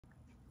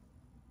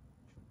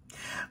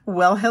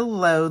Well,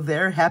 hello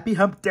there. Happy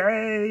hump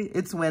day.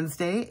 It's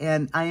Wednesday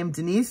and I am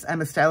Denise.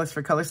 I'm a stylist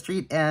for Color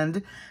Street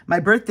and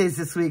my birthday's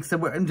this week. So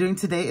what I'm doing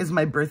today is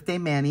my birthday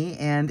mani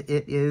and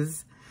it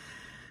is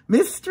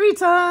mystery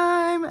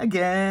time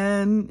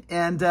again.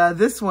 And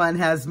this one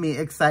has me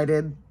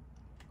excited.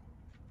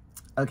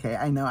 Okay,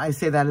 I know I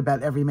say that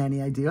about every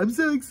mani I do. I'm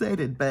so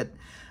excited, but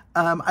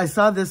I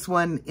saw this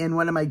one in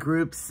one of my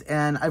groups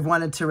and I've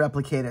wanted to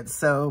replicate it.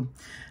 So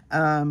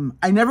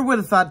I never would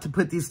have thought to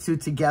put these two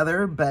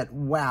together, but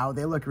wow,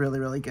 they look really,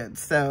 really good.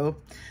 So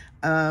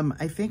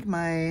I think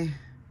my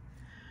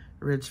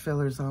ridge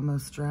filler's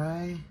almost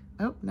dry.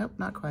 Oh, nope,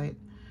 not quite.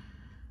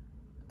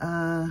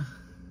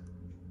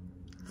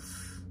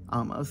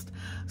 Almost.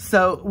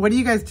 So what are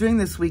you guys doing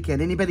this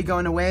weekend? Anybody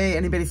going away?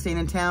 Anybody staying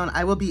in town?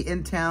 I will be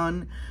in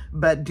town,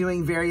 but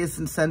doing various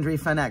and sundry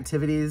fun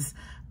activities.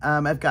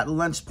 I've got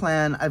lunch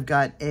planned. I've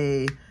got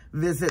a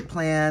visit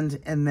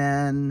planned. And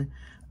then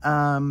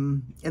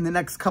in the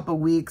next couple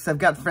weeks, I've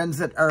got friends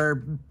that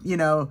are, you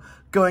know,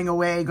 going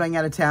away, going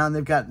out of town.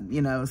 They've got,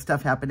 you know,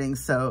 stuff happening.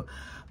 So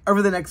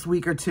over the next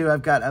week or two,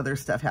 I've got other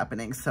stuff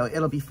happening. So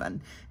it'll be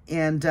fun.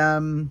 And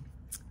in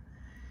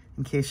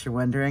case you're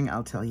wondering,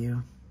 I'll tell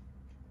you.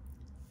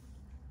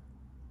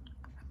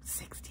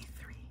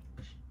 63.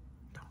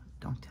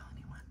 Don't tell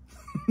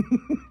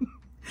anyone.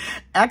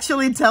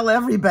 Actually, tell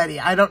everybody.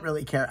 I don't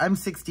really care. I'm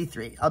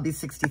 63. I'll be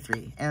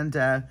 63.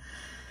 And,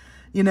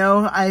 you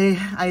know,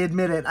 I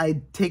admit it.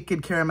 I take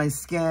good care of my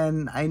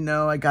skin. I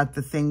know I got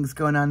the things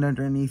going on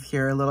underneath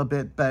here a little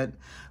bit, but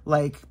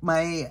like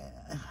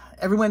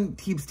everyone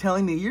keeps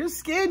telling me, your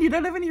skin, you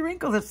don't have any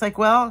wrinkles. It's like,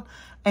 well,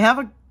 I have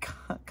a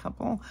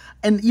couple.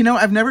 And, you know,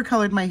 I've never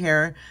colored my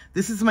hair.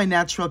 This is my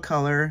natural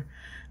color.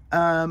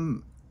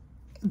 The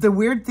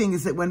weird thing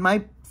is that when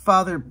my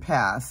father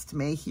passed,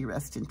 may he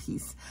rest in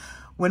peace,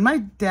 when my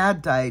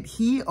dad died,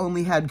 he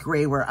only had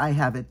gray where I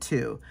have it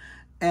too.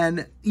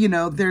 And, you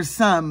know, there's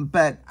some,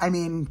 but I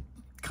mean,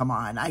 come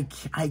on, I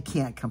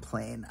can't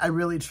complain. I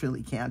really,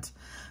 truly can't.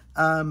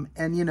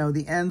 And, you know,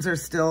 the ends are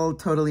still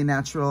totally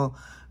natural,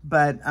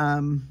 but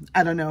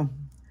I don't know.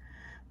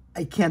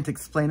 I can't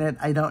explain it.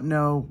 I don't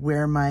know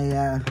where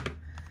my,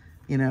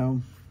 you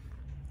know,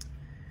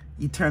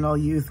 eternal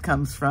youth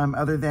comes from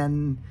other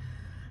than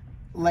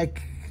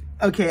like,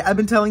 okay, I've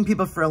been telling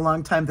people for a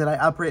long time that I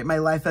operate my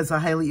life as a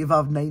highly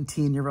evolved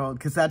 19-year-old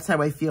because that's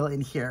how I feel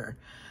in here.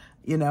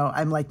 You know,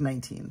 I'm like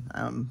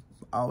 19,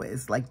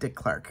 always like Dick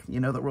Clark, you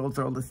know, the world's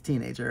oldest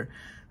teenager.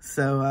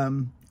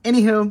 So,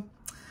 anywho,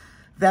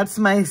 that's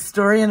my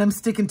story and I'm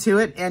sticking to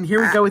it. And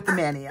here we go with the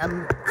mani.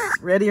 I'm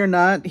ready or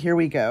not, here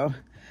we go.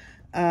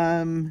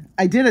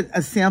 I did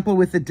a sample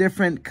with a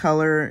different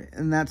color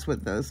and that's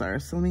what those are.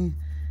 So let me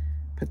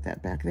put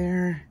that back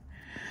there.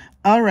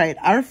 All right,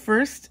 our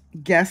first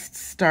guest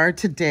star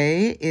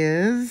today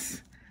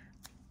is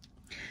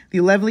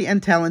the lovely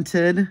and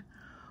talented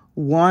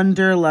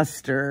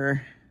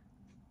Wanderluster.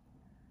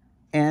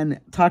 And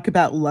talk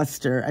about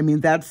luster. I mean,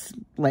 that's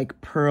like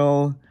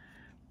pearl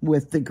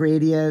with the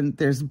gradient.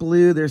 There's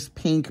blue, there's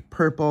pink,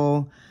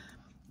 purple.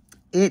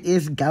 It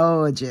is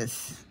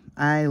gorgeous.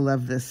 I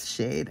love this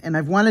shade. And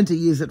I've wanted to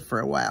use it for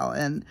a while.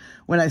 And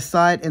when I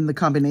saw it in the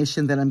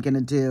combination that I'm going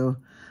to do,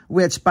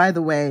 which, by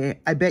the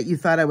way, I bet you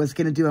thought I was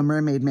going to do a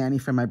mermaid mani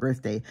for my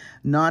birthday.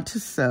 Not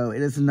so.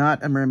 It is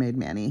not a mermaid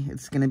mani.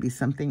 It's going to be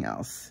something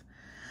else.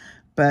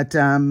 But,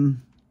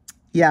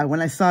 yeah,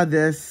 when I saw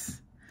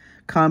this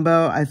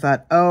combo, I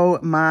thought, oh,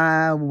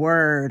 my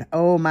word.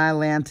 Oh, my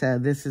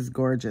Lanta. This is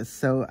gorgeous.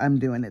 So I'm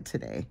doing it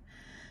today.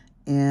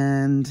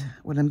 And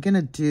what I'm going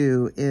to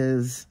do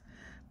is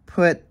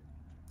put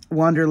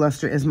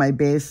Wanderluster as my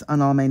base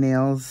on all my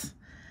nails.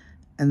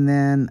 And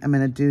then I'm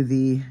going to do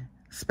the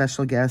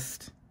special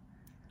guest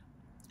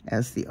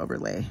as the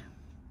overlay.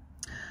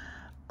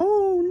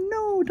 Oh,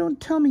 no,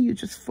 don't tell me you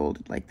just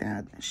folded like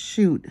that.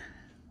 Shoot.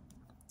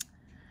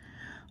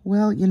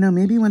 Well, you know,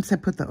 maybe once I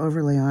put the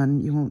overlay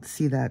on, you won't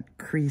see that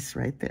crease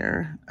right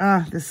there.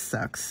 Ah, this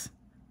sucks.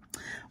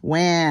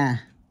 Wah.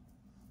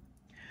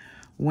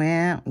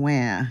 Wah,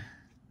 wah.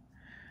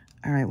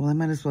 All right, well, I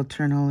might as well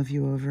turn all of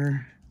you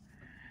over.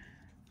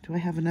 Do I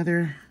have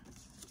another?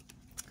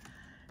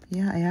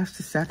 Yeah, I have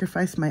to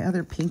sacrifice my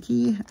other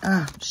pinky.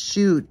 Ah,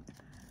 shoot.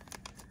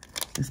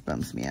 This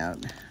bums me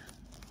out.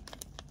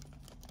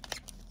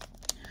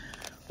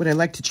 What I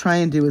like to try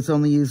and do is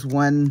only use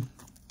one.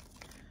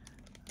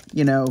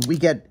 You know, we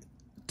get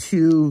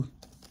 2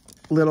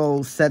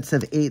 little sets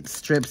of 8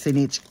 strips in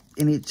each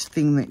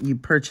thing that you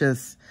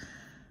purchase.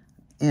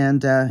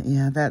 And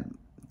yeah, that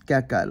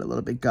got a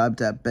little bit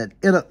gobbed up, but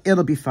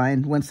it'll be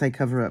fine once I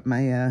cover up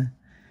my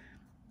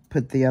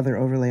put the other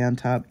overlay on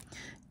top.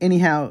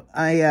 Anyhow,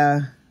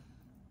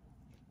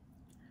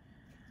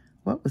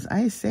 what was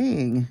I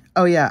saying?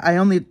 Oh yeah,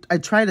 I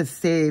try to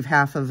save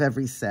half of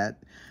every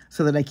set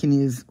so that I can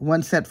use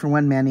one set for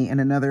one mani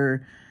and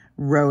another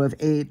row of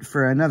 8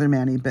 for another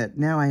mani. But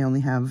now I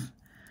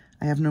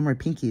have no more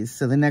pinkies.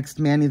 So the next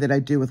mani that I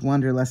do with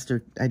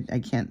Wanderluster, I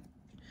can't,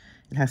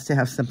 it has to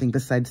have something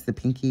besides the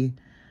pinky.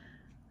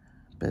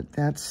 But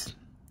that's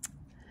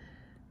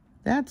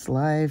That's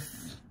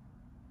life.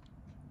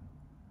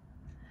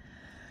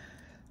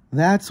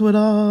 That's what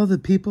all the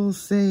people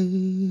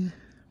say.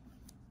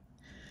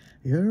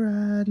 You're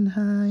riding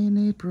high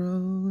in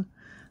April,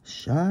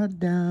 shot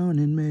down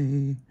in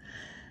May.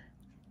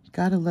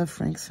 Gotta love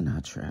Frank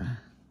Sinatra.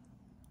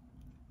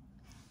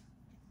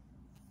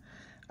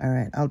 All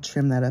right, I'll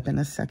trim that up in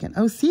a second.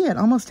 Oh, see, it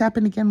almost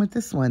happened again with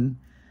this one.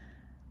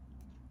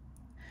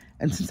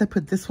 And since I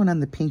put this one on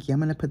the pinky, I'm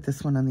going to put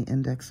this one on the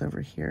index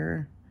over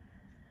here.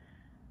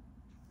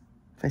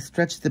 If I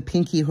stretch the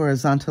pinky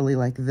horizontally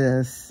like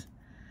this,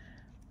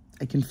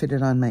 I can fit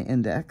it on my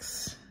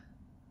index.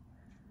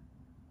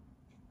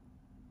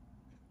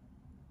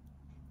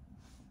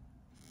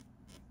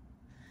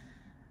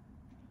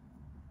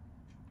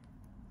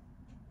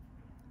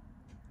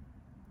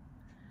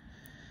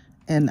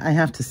 And I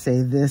have to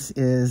say, this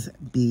is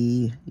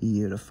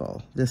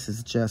beautiful. This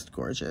is just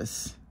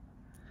gorgeous.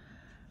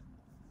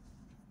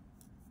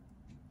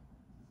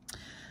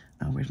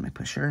 Oh, where's my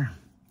pusher?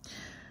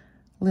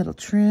 Little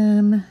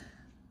trim.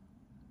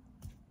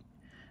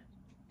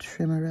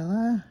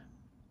 Trimmerella.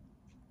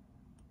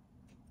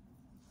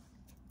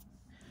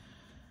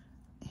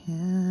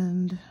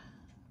 And,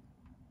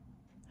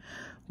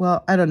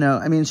 well, I don't know.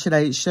 I mean, should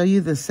I show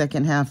you the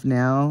second half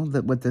now,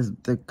 that what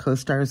the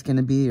co-star is going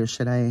to be, or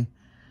should I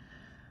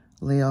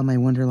lay all my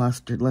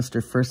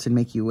Wonderluster first and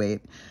make you wait?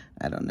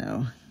 I don't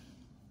know.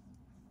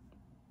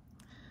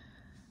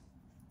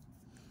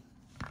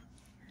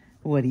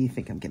 What do you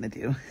think I'm going to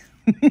do?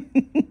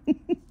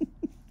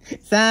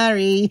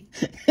 Sorry.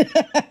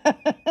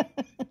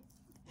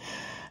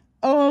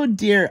 Oh,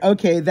 dear.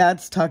 Okay,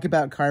 that's Talk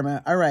About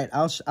Karma. All right,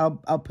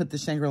 I'll put the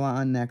Shangri-La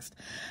on next.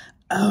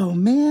 Oh,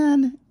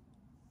 man.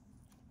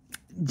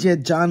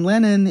 John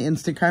Lennon,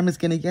 Instant Karma's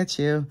going to get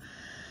you.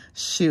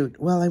 Shoot.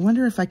 Well, I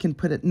wonder if I can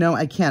put it... No,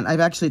 I can't. I've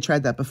actually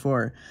tried that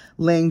before.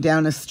 Laying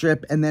down a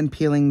strip and then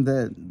peeling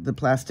the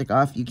plastic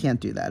off. You can't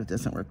do that. It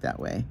doesn't work that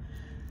way.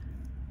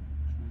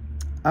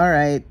 All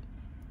right.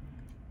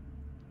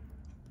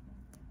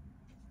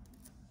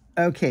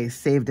 Okay,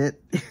 saved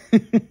it.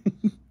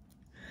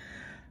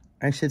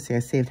 I should say I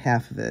saved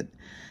half of it.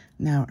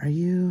 Now, are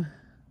you...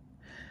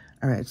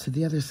 All right, so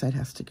the other side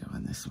has to go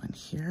on this one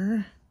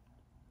here.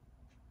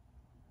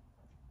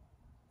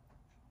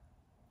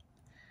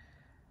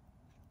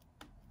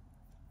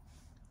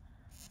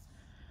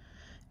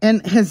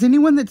 And has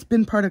anyone that's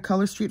been part of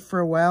Color Street for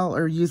a while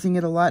or using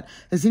it a lot,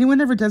 has anyone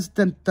ever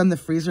done the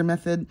freezer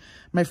method?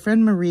 My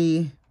friend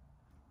Marie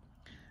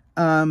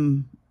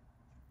and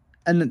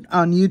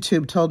on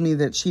YouTube told me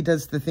that she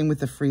does the thing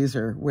with the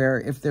freezer where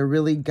if they're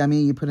really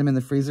gummy, you put them in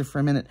the freezer for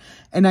a minute.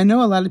 And I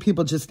know a lot of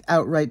people just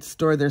outright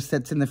store their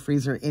sets in the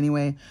freezer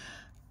anyway.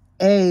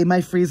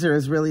 My freezer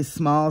is really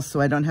small,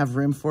 so I don't have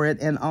room for it.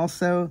 And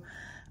also,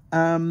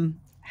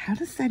 how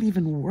does that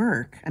even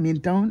work? I mean,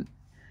 don't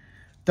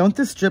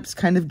the strips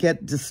kind of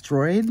get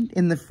destroyed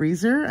in the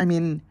freezer? I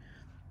mean,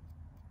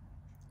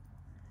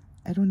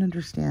 I don't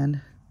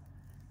understand.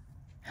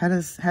 How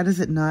does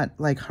it not,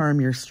 like, harm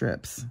your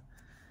strips?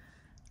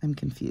 I'm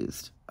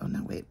confused. Oh,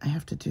 no, wait. I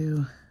have to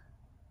do...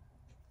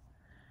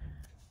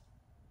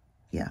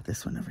 Yeah,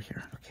 this one over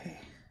here. Okay.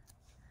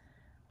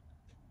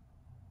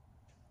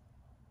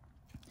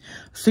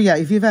 So, yeah,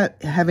 if you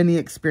have any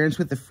experience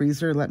with the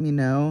freezer, let me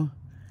know.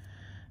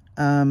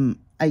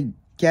 I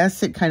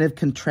guess it kind of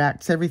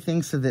contracts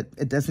everything so that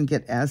it doesn't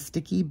get as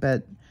sticky,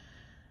 but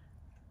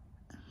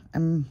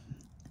I'm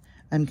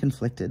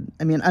conflicted.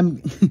 I mean,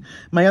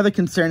 my other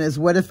concern is,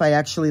 what if I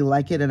actually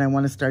like it and I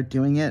want to start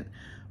doing it?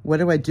 What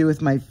do I do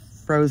with my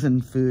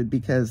frozen food?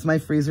 Because my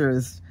freezer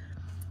is,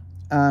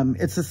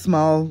 it's a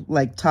small,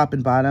 like, top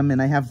and bottom,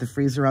 and I have the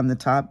freezer on the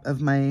top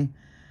of my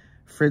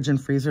fridge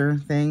and freezer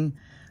thing.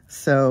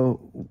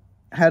 So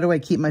how do I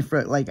keep my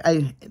fruit? Like,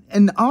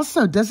 and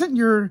also,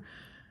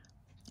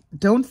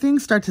 don't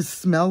things start to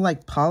smell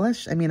like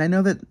polish? I mean, I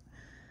know that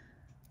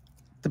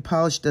the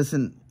polish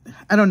doesn't,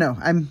 I don't know.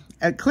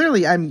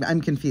 Clearly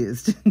I'm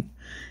confused,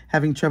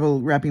 having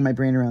trouble wrapping my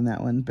brain around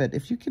that one. But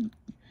if you could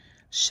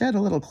shed a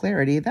little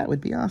clarity, that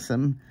would be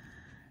awesome.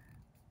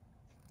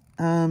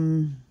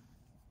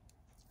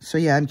 So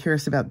yeah, I'm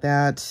curious about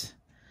that.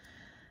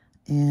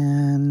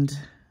 And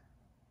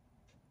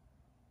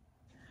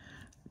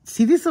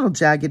see these little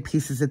jagged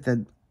pieces at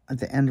the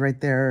end right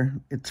there?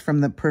 It's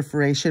from the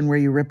perforation where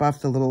you rip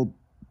off the little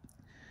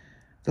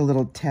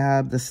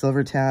tab, the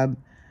silver tab.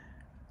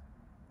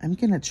 I'm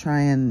going to try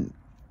and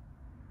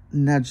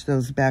nudge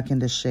those back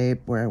into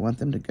shape where I want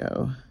them to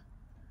go.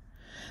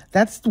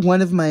 That's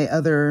one of my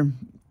other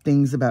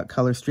things about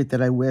Color Street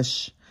that I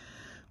wish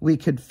we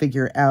could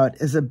figure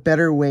out, is a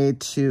better way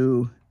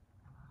to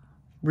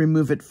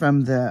remove it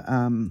from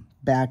the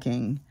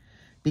backing.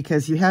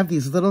 Because you have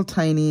these little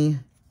tiny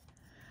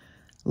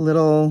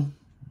little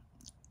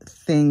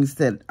things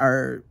that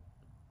are,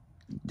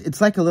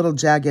 it's like a little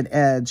jagged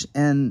edge,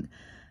 and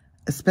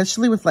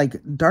especially with like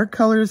dark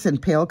colors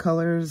and pale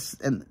colors,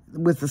 and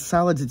with the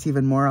solids it's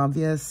even more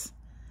obvious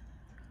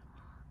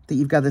that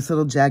you've got this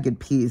little jagged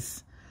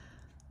piece.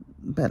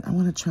 But I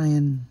want to try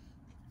and,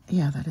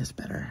 yeah, that is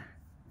better.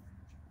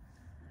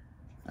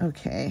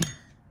 Okay.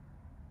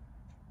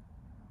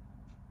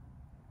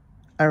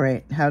 All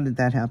right. How did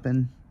that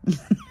happen?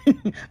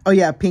 Oh,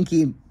 yeah.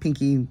 Pinky.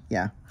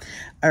 Yeah.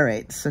 All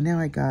right. So now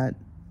I got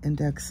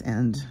index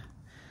and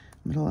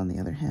middle on the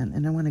other hand.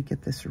 And I want to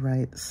get this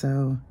right.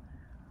 So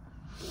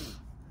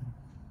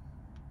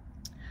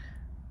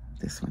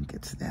this one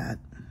gets that.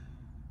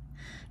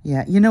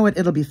 Yeah. You know what?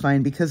 It'll be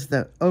fine because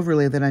the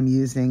overlay that I'm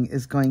using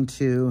is going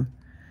to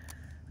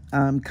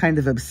kind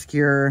of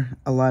obscure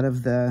a lot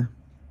of the,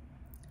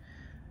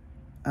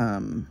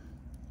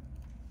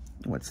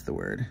 what's the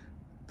word?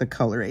 The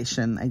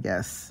coloration, I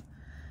guess.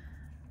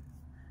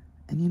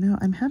 And you know,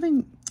 I'm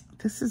having,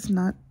 this is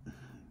not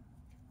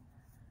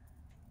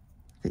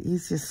the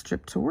easiest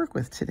strip to work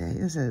with today,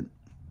 is it?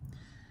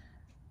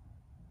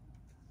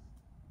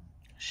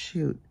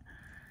 Shoot.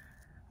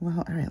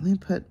 Well, all right, let me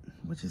put,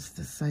 which is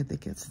the side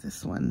that gets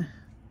this one?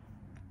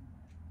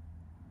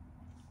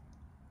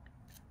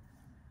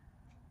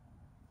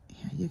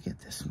 Yeah, you get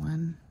this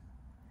one.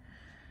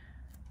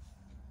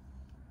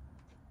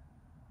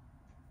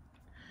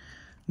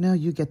 No,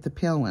 you get the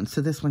pale one.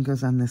 So this one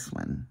goes on this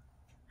one.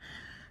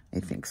 I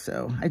think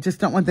so. I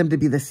just don't want them to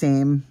be the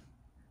same.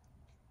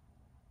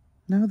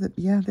 No,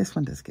 yeah, this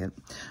one does get.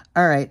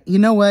 All right. You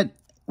know what?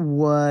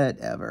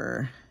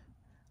 Whatever.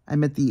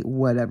 I'm at the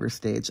whatever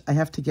stage. I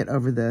have to get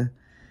over the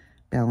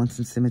balance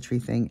and symmetry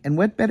thing. And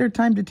what better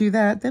time to do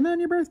that than on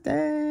your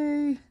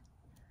birthday?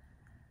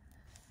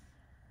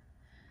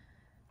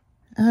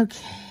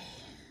 Okay.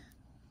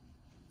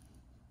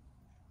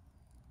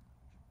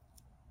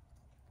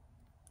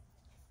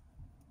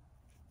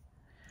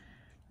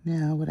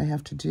 Now what I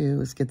have to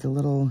do is get the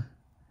little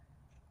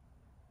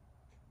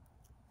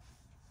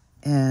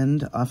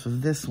end off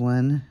of this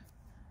one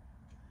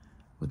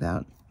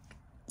without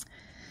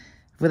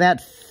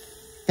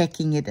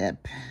fecking it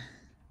up.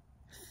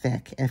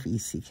 Feck,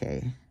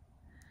 F-E-C-K.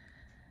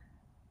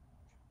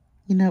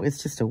 You know,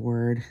 it's just a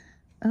word.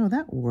 Oh,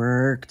 that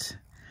worked.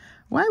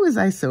 Why was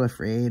I so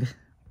afraid?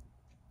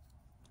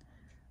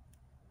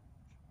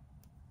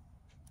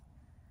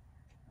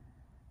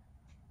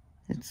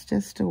 It's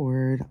just a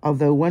word.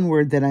 Although one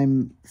word that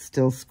I'm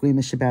still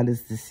squeamish about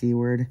is the C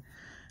word.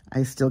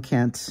 I still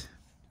can't,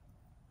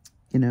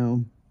 you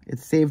know,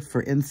 it's saved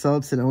for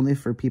insults and only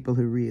for people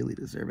who really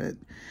deserve it.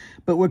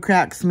 But what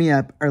cracks me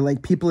up are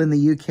like people in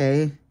the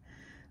UK.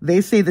 They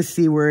say the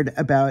C word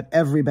about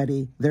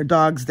everybody. Their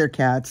dogs, their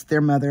cats,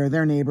 their mother,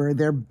 their neighbor,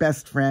 their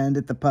best friend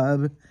at the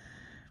pub.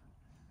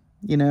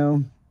 You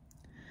know,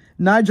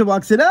 Nigel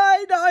walks in,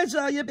 "Hi,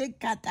 Nigel, you big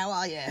cat, how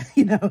are you?"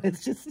 You know,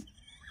 it's just...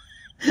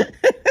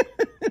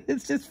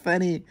 It's just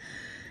funny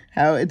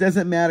how it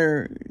doesn't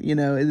matter, you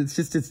know, it's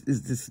just, it's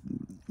this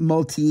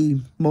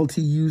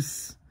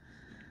multi-use,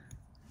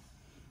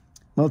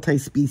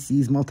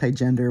 multi-species,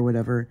 multi-gender,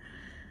 whatever.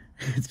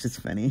 It's just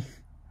funny.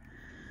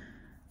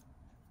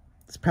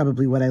 It's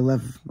probably what I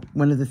love.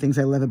 One of the things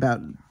I love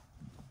about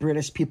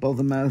British people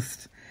the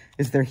most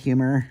is their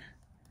humor.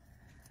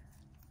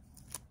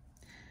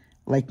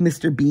 Like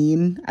Mr.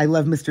 Bean. I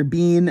love Mr.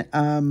 Bean.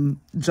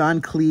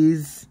 John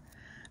Cleese.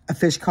 A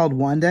Fish Called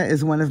Wanda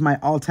is one of my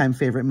all-time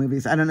favorite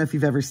movies. I don't know if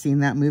you've ever seen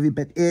that movie,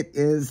 but it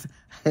is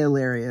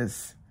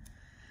hilarious.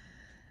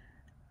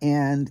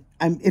 And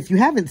if you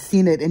haven't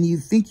seen it, and you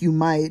think you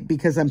might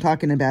because I'm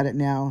talking about it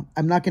now,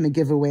 I'm not going to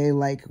give away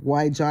like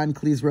why John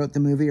Cleese wrote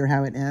the movie or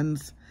how it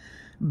ends.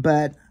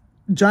 But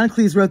John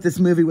Cleese wrote this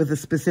movie with a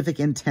specific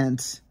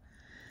intent.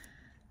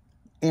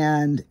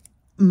 And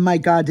my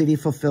God, did he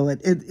fulfill it.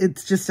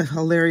 It's just a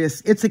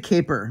hilarious, it's a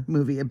caper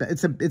movie.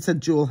 It's a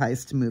jewel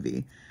heist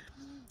movie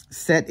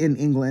set in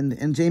England,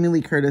 and Jamie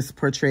Lee Curtis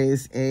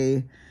portrays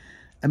a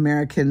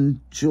American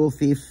jewel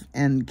thief,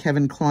 and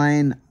Kevin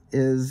Kline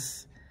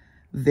is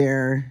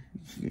their,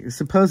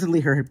 supposedly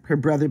her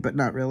brother, but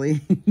not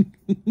really.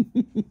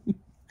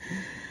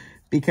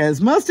 Because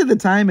most of the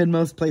time in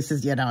most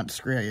places you don't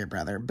screw your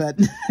brother, but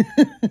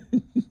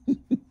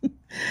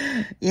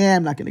yeah,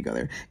 I'm not going to go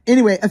there.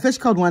 Anyway, A Fish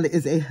Called Wanda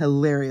is a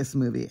hilarious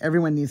movie.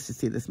 Everyone needs to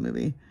see this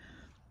movie.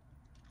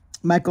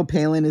 Michael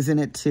Palin is in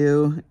it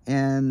too,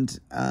 and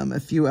a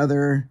few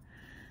other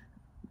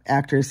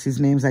actors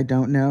whose names I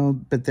don't know,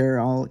 but they're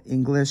all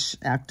English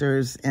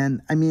actors.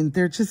 And I mean,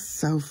 they're just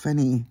so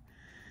funny.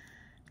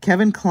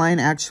 Kevin Kline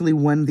actually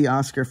won the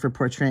Oscar for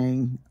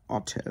portraying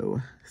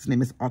Otto. His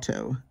name is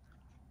Otto.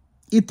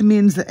 It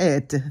means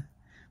it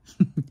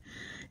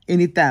in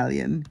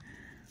Italian.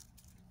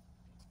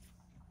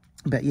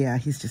 But yeah,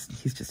 he's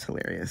just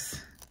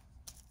hilarious.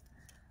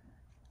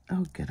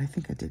 Oh, good. I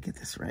think I did get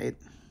this right.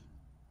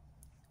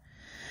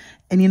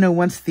 And you know,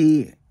 once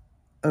the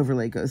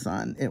overlay goes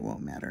on, it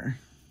won't matter.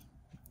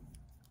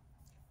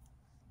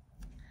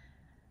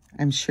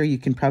 I'm sure you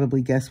can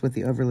probably guess what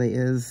the overlay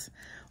is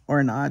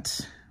or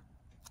not.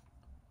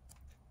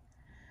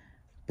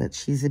 But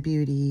she's a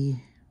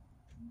beauty.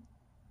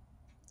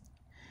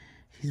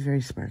 She's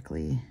very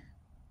sparkly.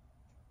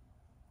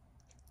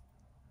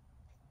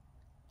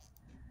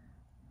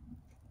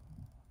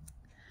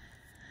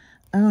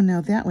 Oh,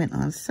 now that went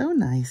on so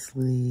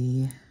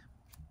nicely.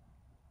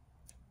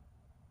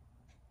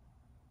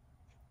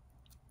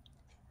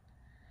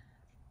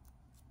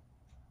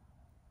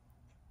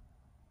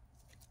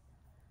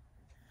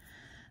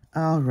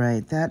 All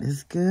right, that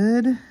is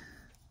good.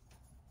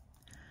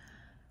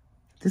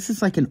 This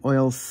is like an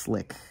oil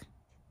slick.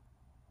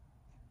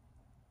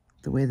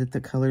 The way that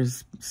the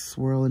colors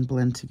swirl and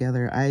blend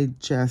together.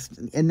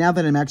 And now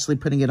that I'm actually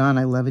putting it on,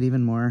 I love it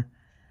even more.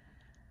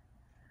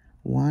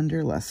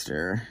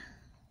 Wanderluster.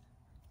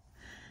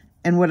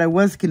 And what I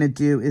was going to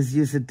do is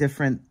use a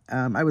different,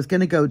 I was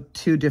going to go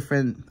 2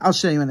 different, I'll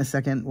show you in a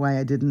second why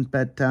I didn't,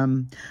 but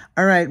all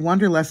right,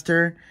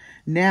 Wanderluster.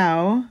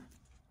 Now,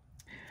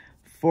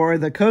 for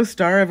the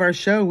co-star of our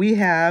show, we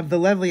have the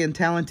lovely and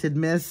talented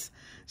Miss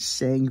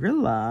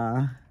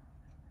Shangri-La,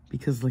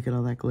 because look at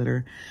all that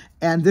glitter.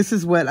 And this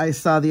is what I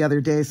saw the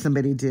other day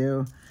somebody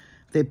do.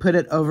 They put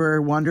it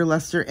over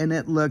Wanderluster, and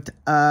it looked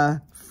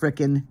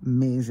frickin'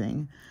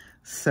 amazing.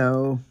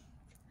 So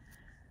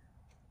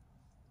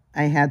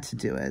I had to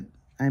do it.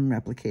 I'm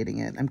replicating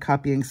it. I'm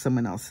copying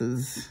someone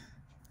else's.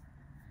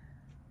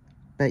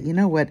 But you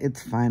know what?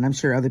 It's fine. I'm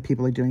sure other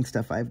people are doing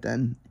stuff I've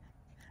done.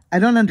 I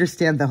don't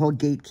understand the whole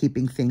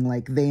gatekeeping thing,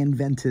 like they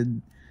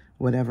invented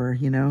whatever,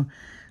 you know.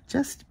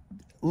 Just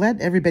let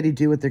everybody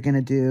do what they're going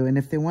to do. And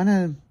if they want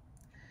to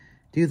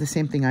do the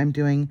same thing I'm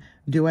doing,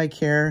 do I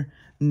care?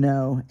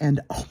 No.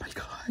 And oh my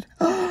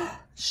God.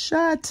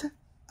 Shut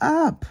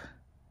up.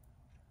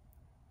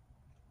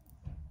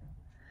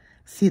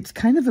 See, it's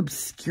kind of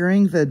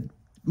obscuring the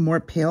more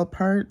pale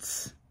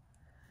parts,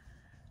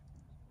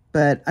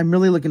 but I'm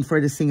really looking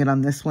forward to seeing it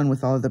on this one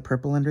with all of the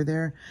purple under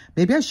there.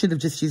 Maybe I should have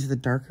just used the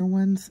darker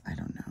ones. I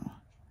don't know.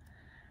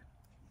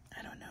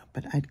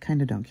 But I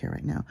kind of don't care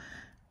right now.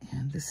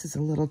 And this is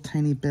a little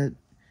tiny bit,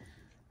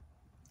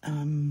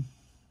 I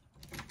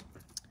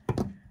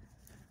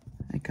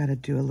got to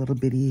do a little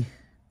bitty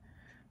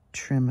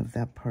trim of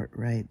that part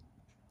right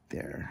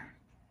there.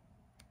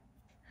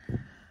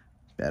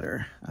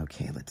 Better.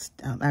 Okay, let's,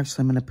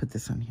 actually, I'm going to put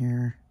this on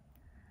here.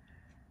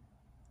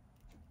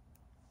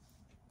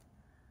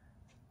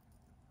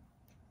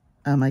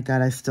 Oh my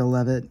God, I still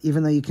love it.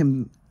 Even though you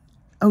can,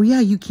 oh yeah,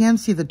 you can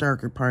see the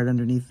darker part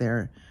underneath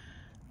there.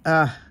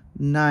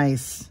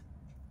 Nice.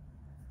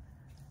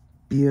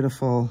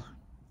 Beautiful.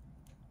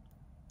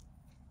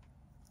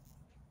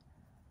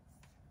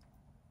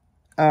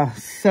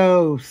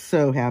 So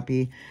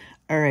happy.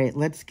 All right,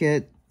 let's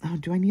get, oh,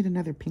 do I need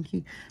another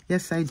pinky?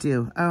 Yes, I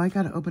do. Oh, I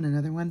got to open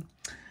another one.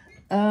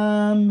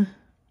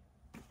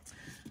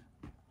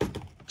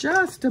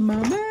 Just a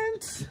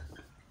moment.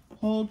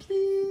 Hold,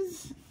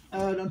 please.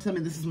 Oh, don't tell me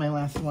this is my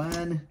last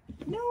one.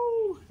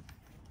 No.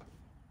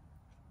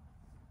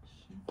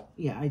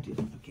 Yeah, I do.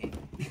 Okay.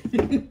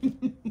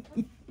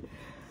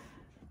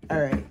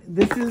 All right.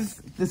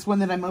 This one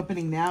that I'm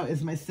opening now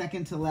is my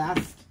second to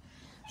last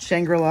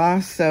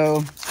Shangri-La.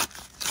 So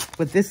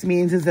what this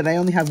means is that I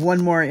only have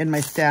one more in my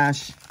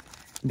stash.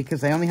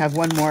 Because I only have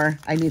one more,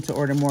 I need to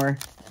order more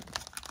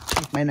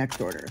with my next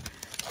order.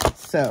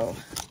 So,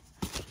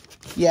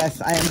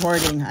 yes, I am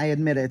hoarding. I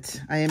admit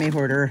it. I am a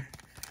hoarder.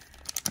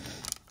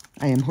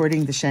 I am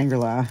hoarding the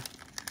Shangri-La.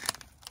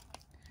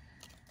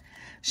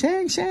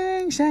 Shang,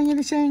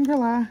 the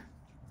Shangri-La.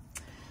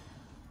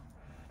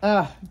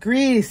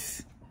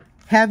 Grease.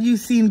 Have you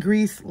seen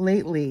Grease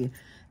lately?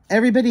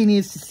 Everybody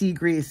needs to see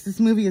Grease.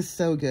 This movie is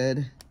so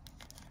good.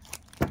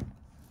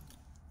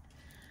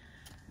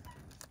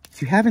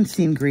 If you haven't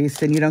seen Grease,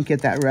 then you don't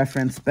get that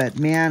reference. But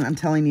man, I'm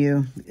telling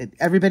you,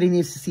 everybody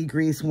needs to see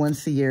Grease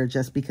once a year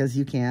just because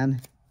you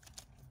can.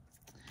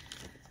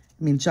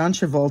 I mean, John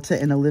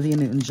Travolta and Olivia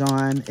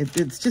Newton-John,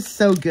 it's just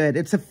so good.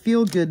 It's a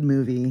feel-good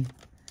movie.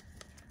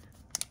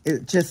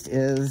 It just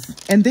is.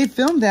 And they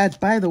filmed that,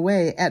 by the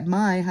way, at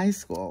my high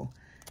school.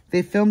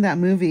 They filmed that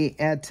movie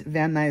at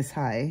Van Nuys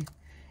High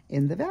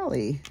in the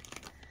Valley.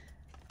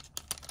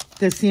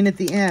 The scene at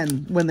the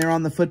end when they're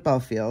on the football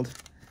field.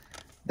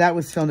 That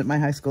was filmed at my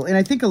high school. And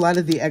I think a lot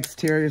of the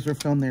exteriors were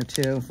filmed there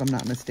too, if I'm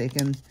not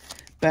mistaken.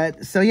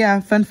 But, so yeah,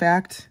 fun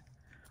fact.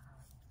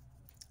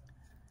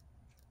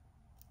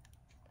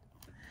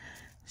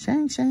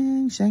 Shang,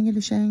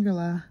 shangity,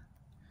 Shangri-La.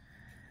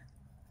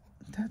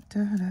 Da,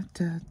 da, da,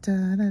 da,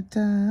 da, da,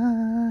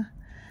 da.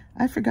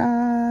 I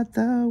forgot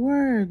the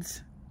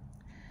words.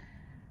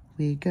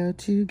 We go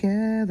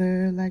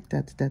together like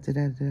da, da, da,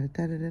 da, da,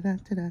 da, da, da,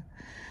 da, da.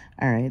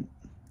 All right.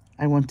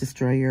 I won't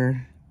destroy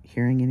your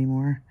hearing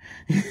anymore.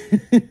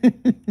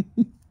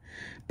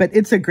 But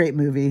it's a great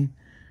movie.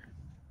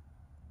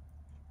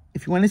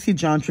 If you want to see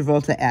John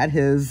Travolta at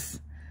his,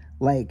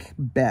 like,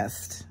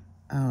 best.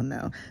 Oh,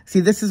 no. See,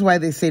 this is why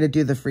they say to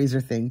do the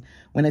freezer thing.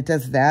 When it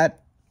does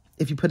that,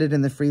 if you put it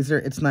in the freezer,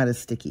 it's not as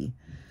sticky.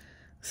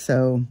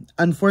 So,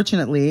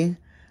 unfortunately,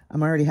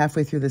 I'm already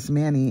halfway through this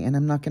mani, and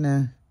I'm not going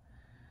to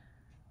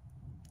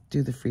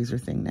do the freezer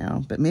thing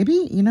now. But maybe,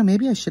 you know,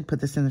 maybe I should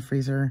put this in the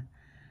freezer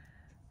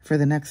for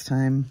the next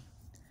time.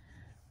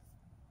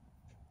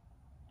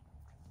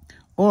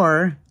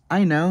 Or,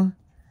 I know,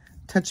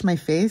 touch my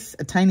face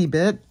a tiny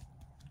bit.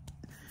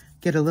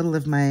 Get a little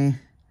of my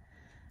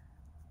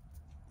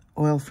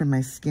oil from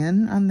my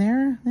skin on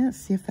there. Let's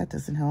see if that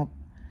doesn't help.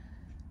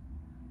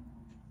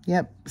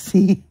 Yep,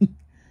 see?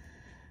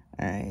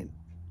 All right,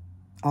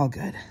 all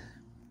good.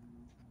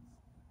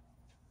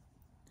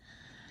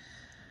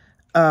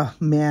 Oh,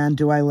 man,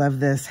 do I love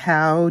this.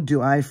 How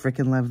do I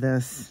freaking love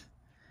this?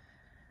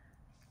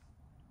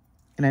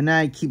 And I know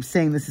I keep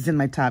saying this is in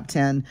my top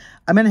 10.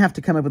 I'm going to have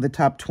to come up with a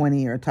top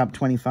 20 or a top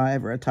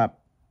 25 or a top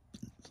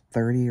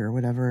 30 or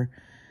whatever.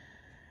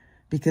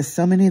 Because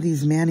so many of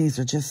these manis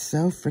are just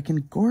so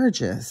freaking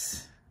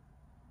gorgeous.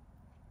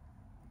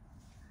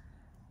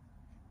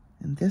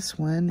 And this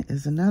one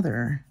is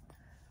another.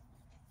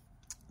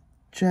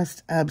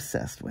 Just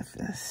obsessed with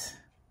this.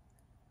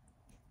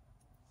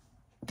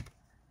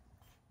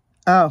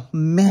 Oh,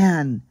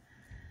 man.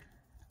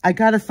 I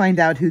got to find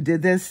out who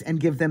did this and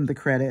give them the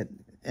credit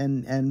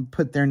and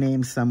put their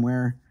name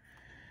somewhere.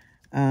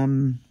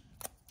 I'm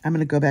going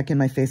to go back in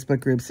my Facebook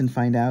groups and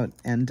find out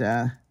and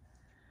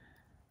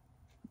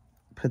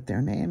put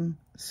their name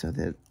so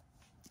that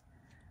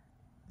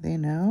they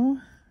know.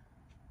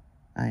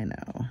 I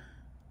know.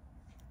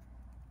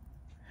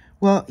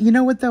 Well, you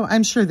know what, though?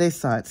 I'm sure they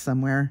saw it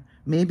somewhere.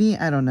 Maybe.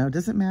 I don't know.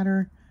 Does it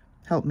matter?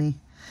 Help me.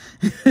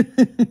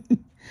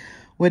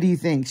 What do you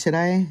think? Should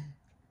I?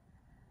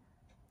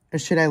 Or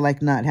should I,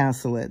 like, not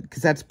hassle it?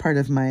 Because that's part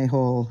of my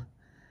whole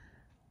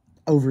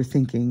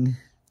overthinking.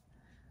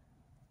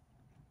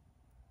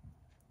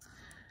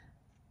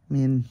 I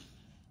mean,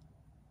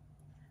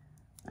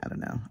 I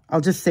don't know.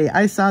 I'll just say,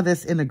 I saw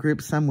this in a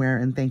group somewhere,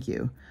 and thank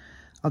you.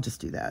 I'll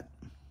just do that.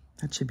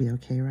 That should be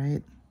okay,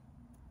 right?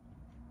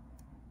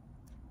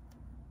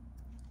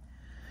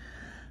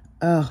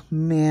 Oh,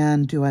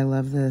 man, do I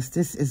love this.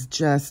 This is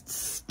just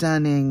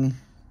stunning.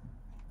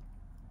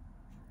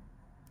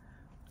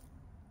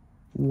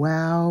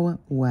 Wow,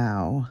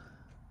 wow.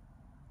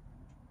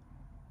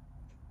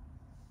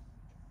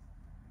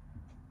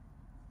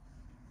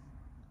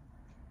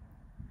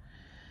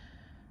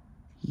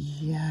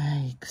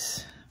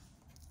 Yikes.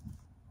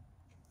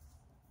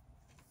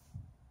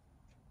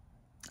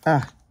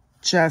 Ah,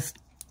 just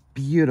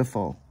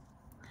beautiful.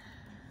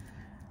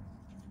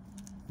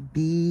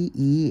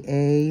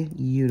 B-E-A,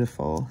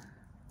 beautiful.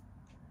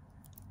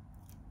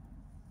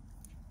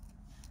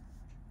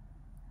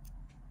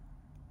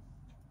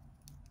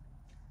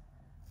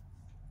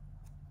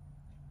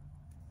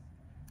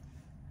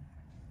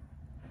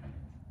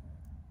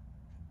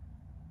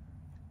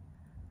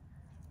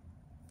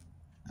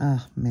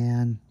 Oh,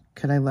 man.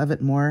 Could I love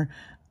it more?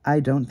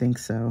 I don't think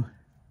so.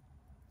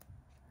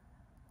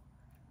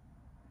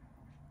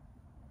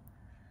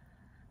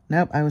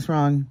 Nope, I was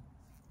wrong.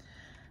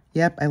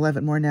 Yep, I love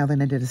it more now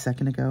than I did a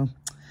second ago.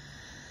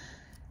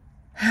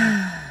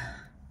 I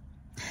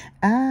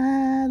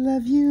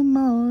love you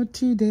more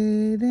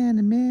today than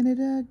a minute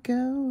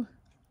ago.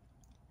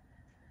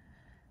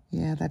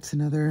 Yeah, that's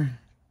another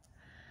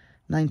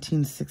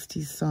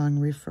 1960s song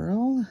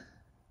referral.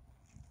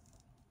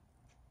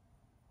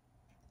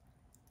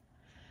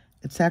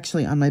 It's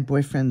actually on my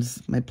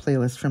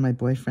playlist from my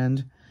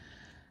boyfriend.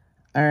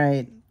 All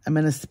right, I'm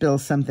going to spill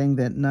something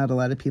that not a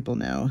lot of people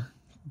know,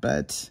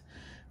 but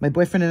my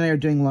boyfriend and I are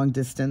doing long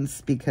distance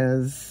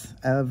because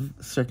of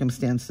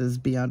circumstances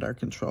beyond our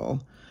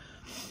control.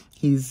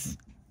 He's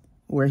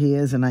where he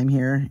is and I'm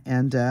here.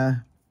 And,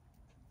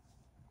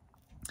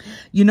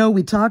 you know,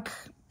 we talk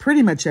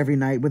pretty much every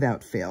night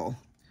without fail.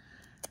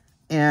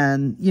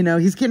 And, you know,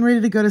 he's getting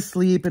ready to go to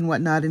sleep and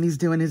whatnot, and he's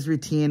doing his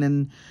routine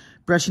and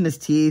brushing his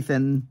teeth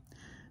and,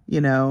 you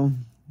know,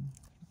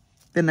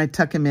 then I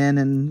tuck him in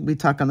and we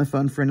talk on the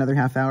phone for another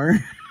half hour.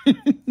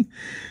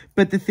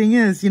 But the thing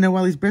is, you know,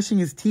 while he's brushing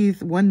his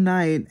teeth, one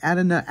night, out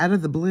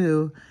of the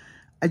blue,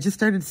 I just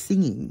started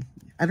singing.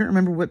 I don't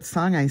remember what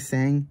song I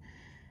sang.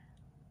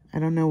 I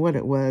don't know what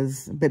it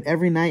was. But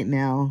every night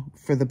now,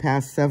 for the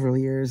past several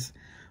years,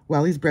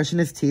 while he's brushing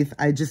his teeth,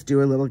 I just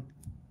do a little,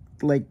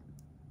 like,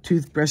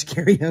 toothbrush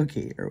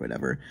karaoke or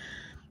whatever.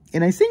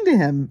 And I sing to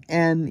him,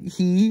 and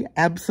he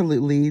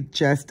absolutely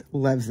just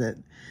loves it.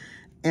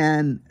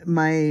 And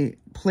my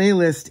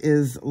playlist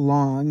is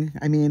long.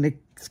 I mean,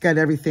 it's got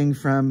everything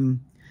from,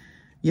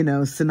 you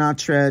know,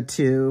 Sinatra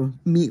to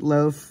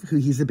Meatloaf, who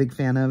he's a big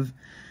fan of.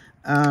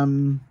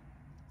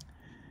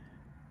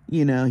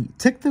 You know, you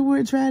took the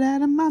words right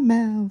out of my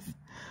mouth.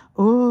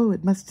 Oh,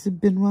 it must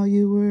have been while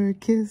you were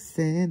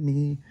kissing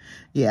me.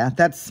 Yeah,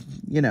 that's,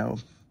 you know,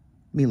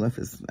 Meatloaf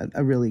is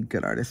a really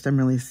good artist. I'm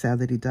really sad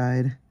that he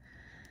died.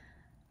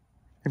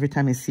 Every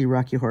time I see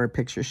Rocky Horror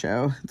Picture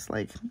Show, it's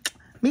like,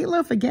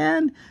 Meatloaf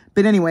again?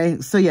 But anyway,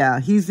 so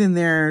yeah, he's in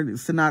there,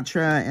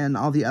 Sinatra and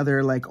all the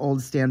other like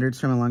old standards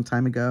from a long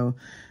time ago.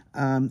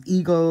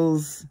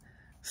 Eagles,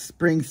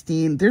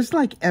 Springsteen, there's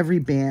like every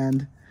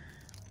band.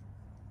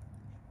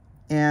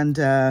 And,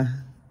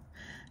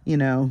 you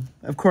know,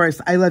 of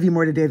course, I Love You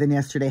More Today Than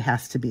Yesterday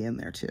has to be in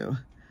there too.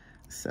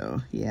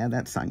 So yeah,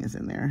 that song is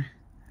in there.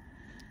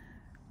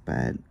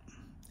 But,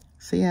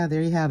 so yeah,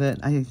 there you have it.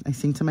 I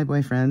sing to my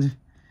boyfriend.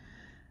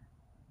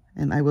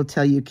 And I will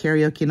tell you,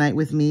 karaoke night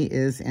with me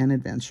is an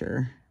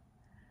adventure.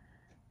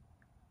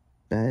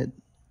 But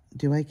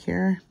do I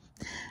care?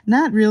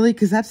 Not really,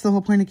 because that's the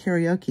whole point of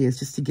karaoke, is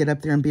just to get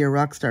up there and be a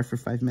rock star for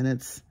 5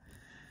 minutes.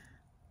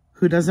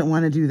 Who doesn't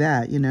want to do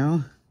that, you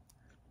know?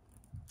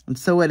 And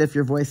so what if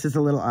your voice is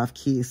a little off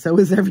key? So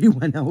is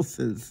everyone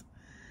else's.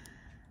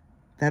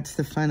 That's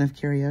the fun of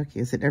karaoke,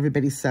 is that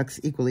everybody sucks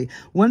equally.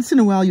 Once in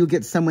a while, you'll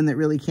get someone that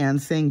really can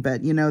sing,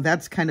 but, you know,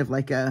 that's kind of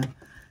like a,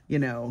 you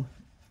know,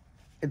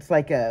 it's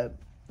like an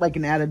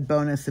added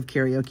bonus of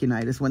karaoke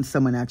night is when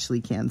someone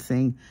actually can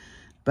sing.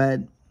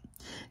 But,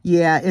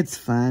 yeah, it's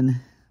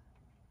fun.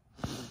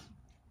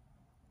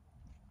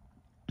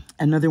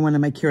 Another one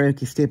of my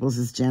karaoke staples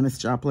is Janis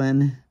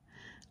Joplin.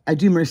 I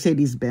do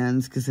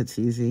Mercedes-Benz because it's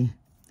easy.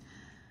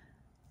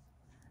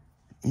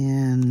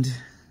 And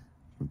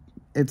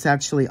it's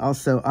actually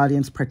also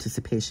audience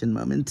participation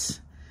moment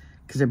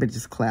because everybody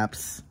just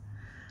claps.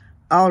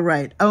 All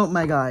right. Oh,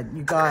 my God,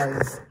 you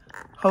guys.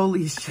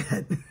 Holy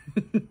shit.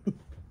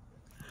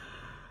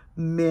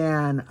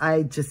 Man,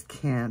 I just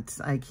can't.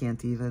 I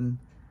can't even.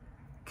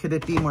 Could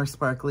it be more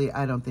sparkly?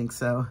 I don't think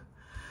so.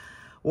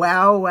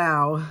 Wow,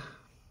 wow.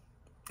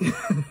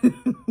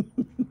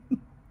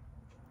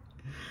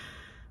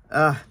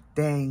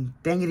 Dang.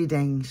 Dangity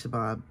dang,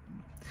 shabab.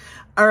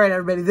 All right,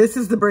 everybody, this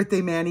is the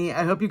Birthday Manny.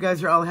 I hope you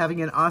guys are all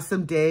having an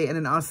awesome day and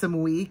an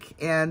awesome week.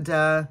 And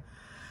I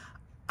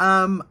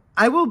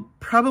will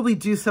probably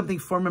do something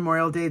for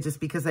Memorial Day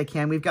just because I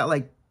can. We've got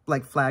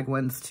like flag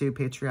ones too,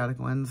 patriotic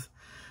ones.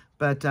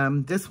 But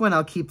this one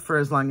I'll keep for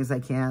as long as I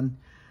can.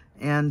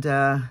 And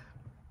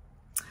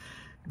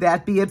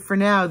that be it for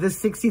now.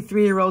 This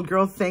 63-year-old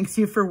girl thanks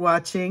you for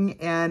watching.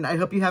 And I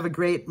hope you have a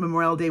great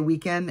Memorial Day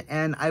weekend.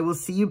 And I will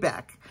see you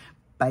back.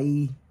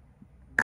 Bye.